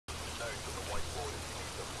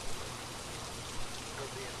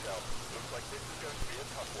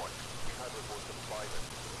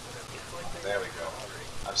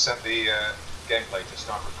sent the gameplay to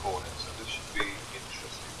start recording, so this should be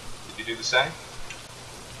interesting. Did you do the same?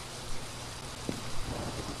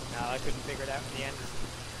 No, I couldn't figure it out in the end.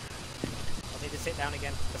 I'll need to sit down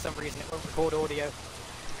again. For some reason it won't record audio.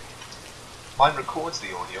 Mine records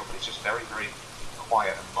the audio, but it's just very, very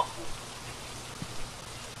quiet and muffled.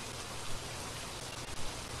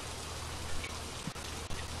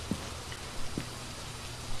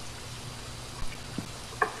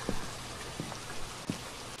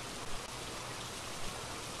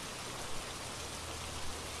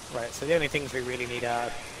 Right, so the only things we really need are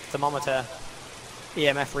thermometer,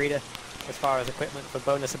 EMF reader, as far as equipment for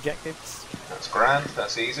bonus objectives. That's grand,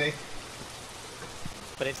 that's easy.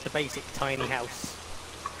 But it's the basic tiny house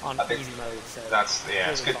on easy mode, so that's,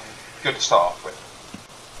 yeah, it's good, fine. good to start off with.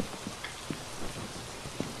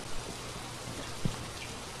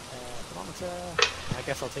 Thermometer, I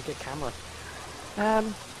guess I'll take a camera.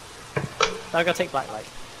 I'm gonna take blacklight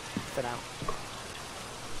for now.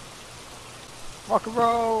 Rock and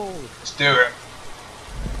roll! Let's do it!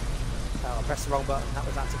 Oh, I pressed the wrong button, that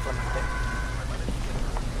was anticlimactic.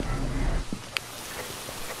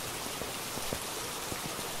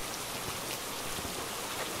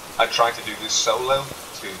 I tried to do this solo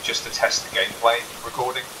just to test the gameplay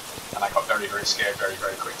recording, and I got very, very scared very,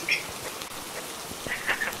 very quickly.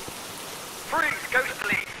 Freeze! Ghost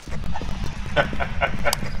police!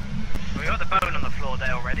 We got the bone on the floor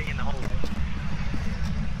there already in the hallway.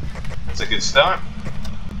 That's a good start.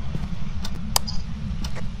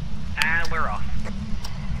 And we're off.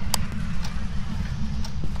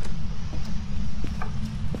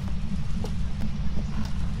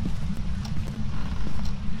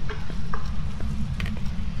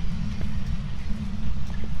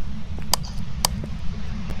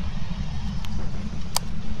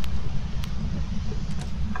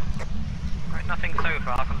 Right, nothing so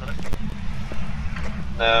far from the look.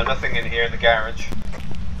 No, nothing in here in the garage.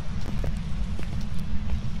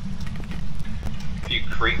 A few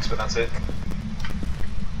creaks, but that's it.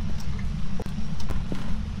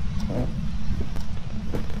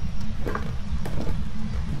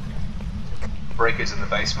 Breakers in the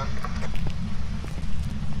basement.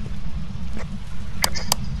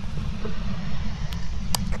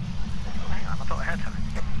 Hang on, I thought I had something.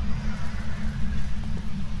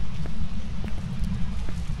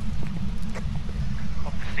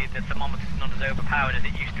 Obviously the thermometer's not as overpowered as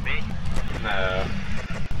it used to be. No.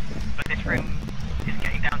 But this room is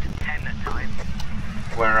getting down to 10 at times.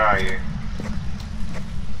 Where are you?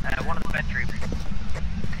 One of the bedrooms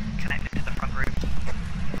connected to the front room.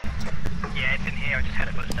 Yeah, it's in here, I just heard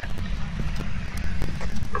a footstep.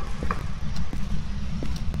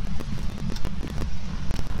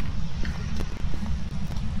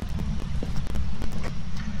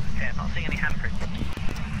 Okay, I'm not seeing any handprints.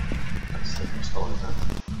 That's the install, isn't it?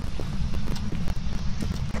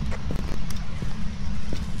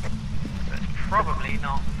 So it's probably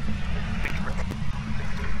not big room.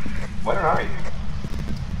 Where are you?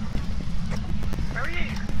 Where are you?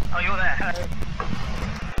 Oh, you're there, hello.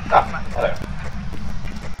 Ah, hello.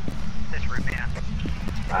 This room here.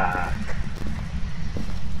 Ah.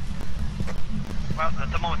 Well, the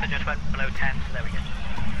thermometer just went below 10, so there we go.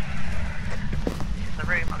 It's the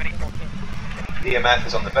room, I'm gonna walk in. EMF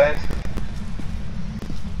is on the bed.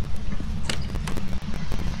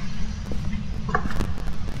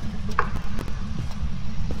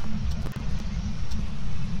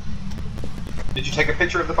 Did you take a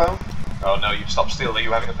picture of the bone? Oh no, you've stopped still. Are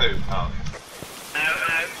you having a poo? Oh. No,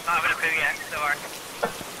 not having a poo yet, don't worry.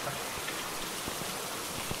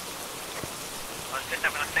 I was just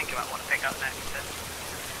having a think about what to pick up next, and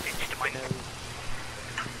it's just my nose.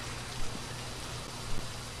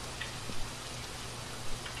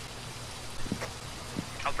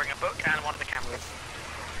 I'll bring a book and one of the cameras.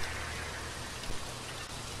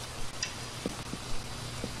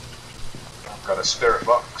 I've got a spirit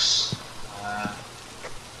box.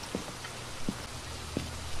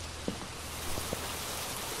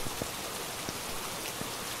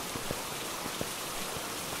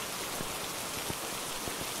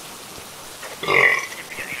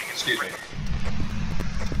 Excuse me.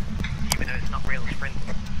 Even though it's not real sprint.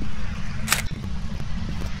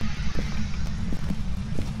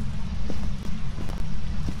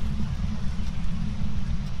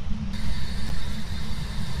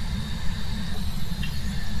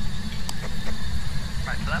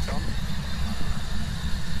 Right, so that's on.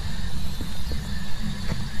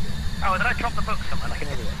 Oh, did I drop the book somewhere like an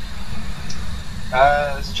idiot?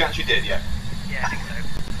 There's a chance you did, yeah. Yeah, I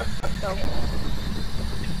think so.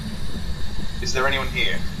 Is there anyone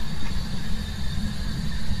here?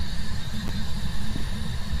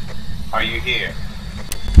 Are you here?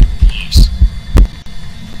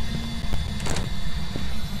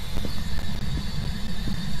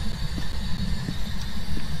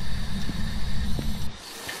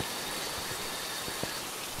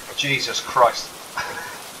 Jesus Christ.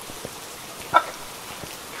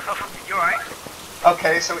 You alright?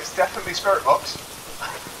 Okay, so it's definitely Spirit Box.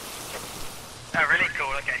 Oh, really?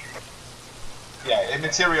 Cool, okay. Yeah, it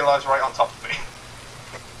materialised right on top of me.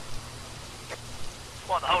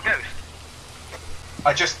 What, the whole ghost?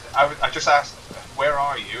 I just asked, where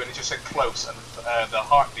are you? And it just said close, and the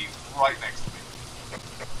heartbeat right next to me.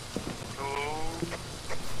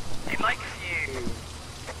 Ooh. It likes you.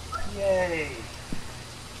 Yay!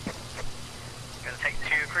 Gonna take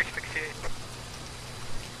 2 crucifixes.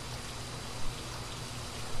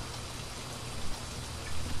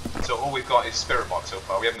 So all we've got is Spirit Box so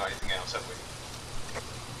far. We haven't got anything else, have we?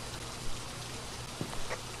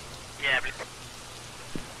 Yeah, I believe.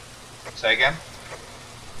 Say again?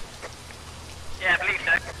 Yeah, I believe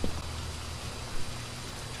so.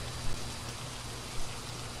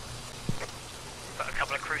 Got a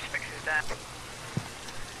couple of crucifixes there.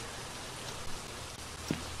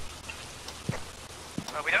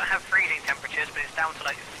 Well, we don't have freezing temperatures, but it's down to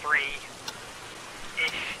like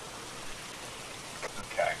 3-ish.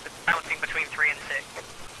 Okay. It's bouncing between 3 and 6.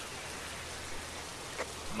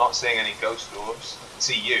 I'm not seeing any ghost orbs. I can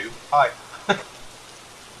see you. Hi.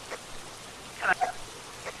 Hello.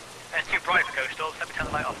 It's too bright for ghost orbs, let me turn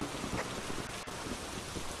the light off.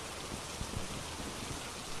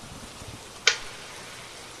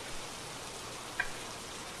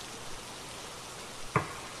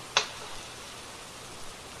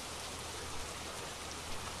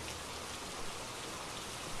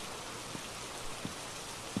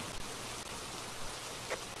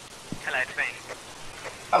 Hello, it's me.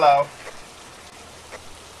 Hello.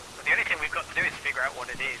 But the only thing we've got to do is figure out what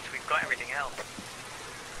it is. We've got everything else.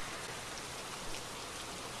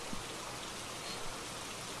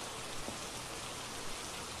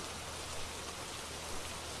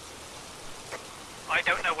 I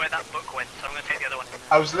don't know where that book went, so I'm going to take the other one.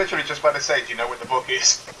 I was literally just about to say, do you know where the book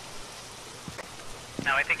is?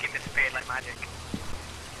 No, I think it disappeared like magic.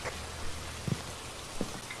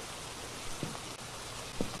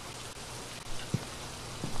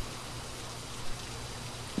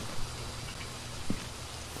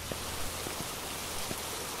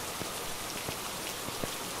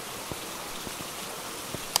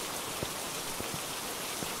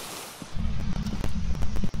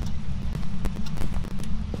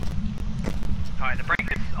 Alright, the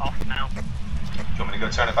brake is off now. Do you want me to go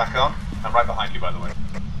turn it back on? I'm right behind you, by the way.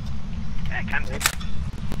 Yeah, can do.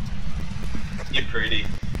 You're pretty.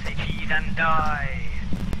 Say cheese and die.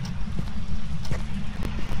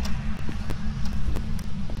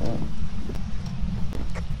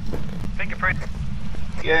 Fingerprint.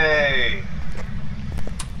 Yay!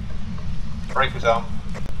 Brake was on.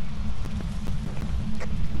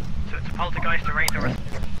 So it's a poltergeist, a wraith, or a...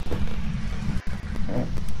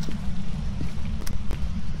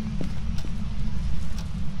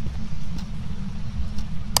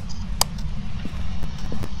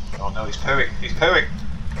 Oh no, he's pooing. He's pooing.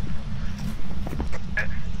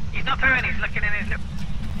 He's not pooing, he's looking in his lip.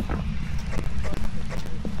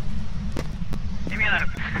 Leave me alone.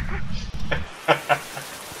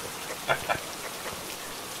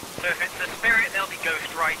 So if it's a spirit, there'll be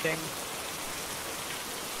ghost writing.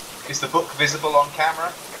 Is the book visible on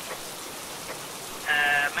camera?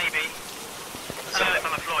 Maybe. I know it's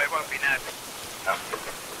on the floor, it won't be now. Oh.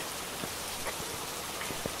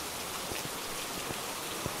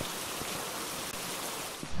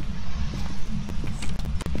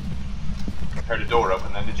 Heard a door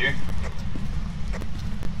open then, did you?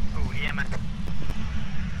 Oh, yeah, man.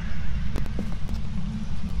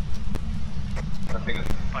 Nothing,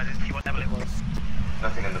 I didn't see what level it was.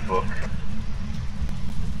 nothing in the book.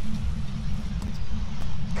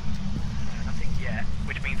 Nothing yet,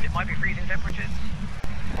 which means it might be freezing temperatures.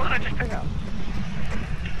 What did I just pick up?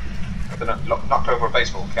 I don't know, knocked over a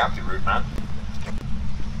baseball cap, you rude man.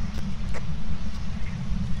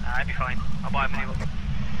 I'd be fine. I'll buy a mini one.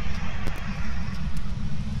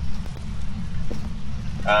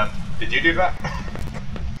 Did you do that?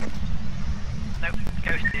 Nope,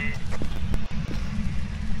 ghost did.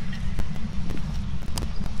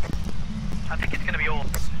 I think it's going to be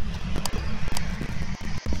orbs.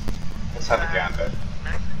 Let's have a gander.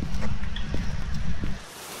 No.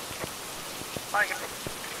 Bye, guys.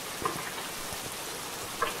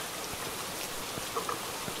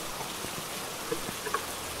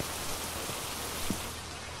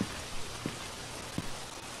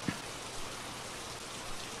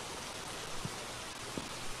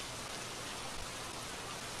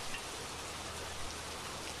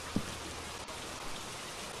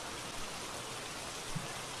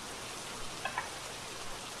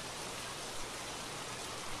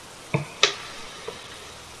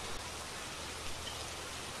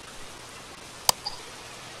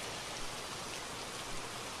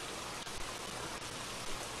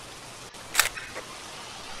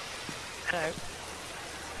 Hello.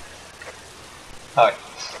 Hi.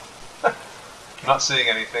 Not seeing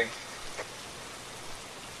anything.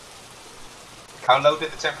 How low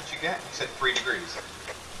did the temperature get? You said 3 degrees.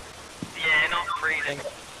 Yeah, not freezing.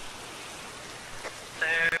 So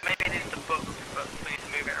maybe it is the book, but we need to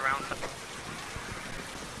move it around.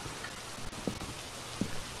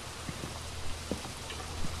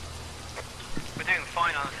 We're doing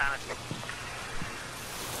fine on sanity.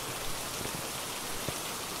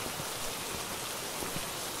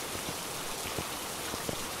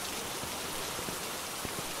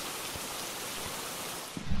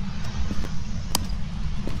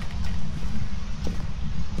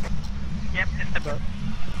 Yep, it's the book.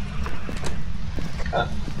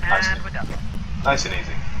 Nice. And we're done. Nice and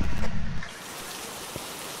easy.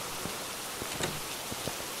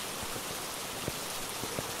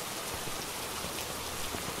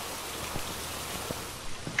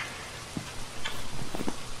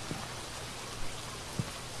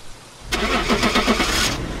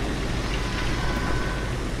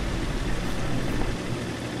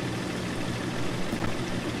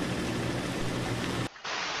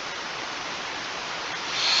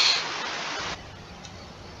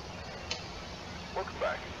 Welcome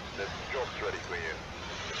back. The job's ready for you.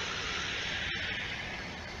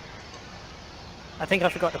 I think I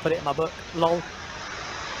forgot to put it in my book. Lol.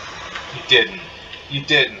 You didn't. You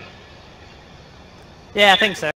didn't. Yeah, I think so.